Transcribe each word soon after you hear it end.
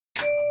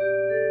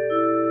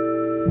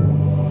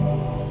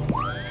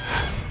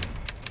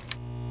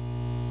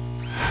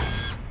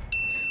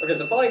Okay,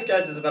 so Falling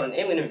Skies is about an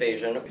alien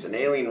invasion. It's an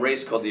alien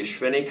race called the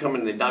Ishveni come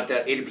and they knocked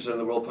out 80% of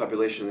the world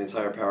population of the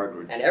entire power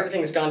grid. And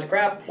everything's gone to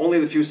crap. Only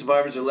the few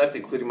survivors are left,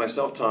 including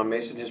myself, Tom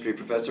Mason, history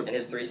professor. And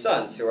his 3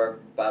 sons, who are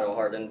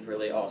battle-hardened,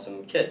 really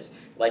awesome kids.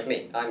 Like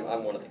me.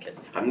 I'm one of the kids.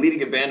 I'm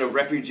leading a band of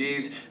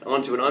refugees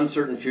onto an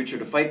uncertain future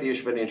to fight the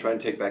Ishveni and try and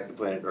take back the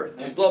planet Earth.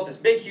 And we blow up this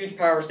big, huge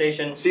power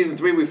station. Season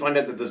 3, we find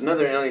out that there's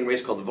another alien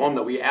race called the Vom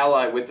that we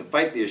ally with to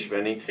fight the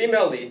Ishveni.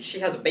 Female lead, she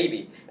has a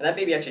baby. And that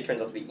baby actually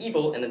turns out to be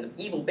evil, and then the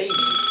evil baby...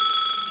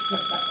 That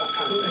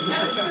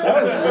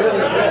was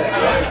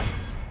really good.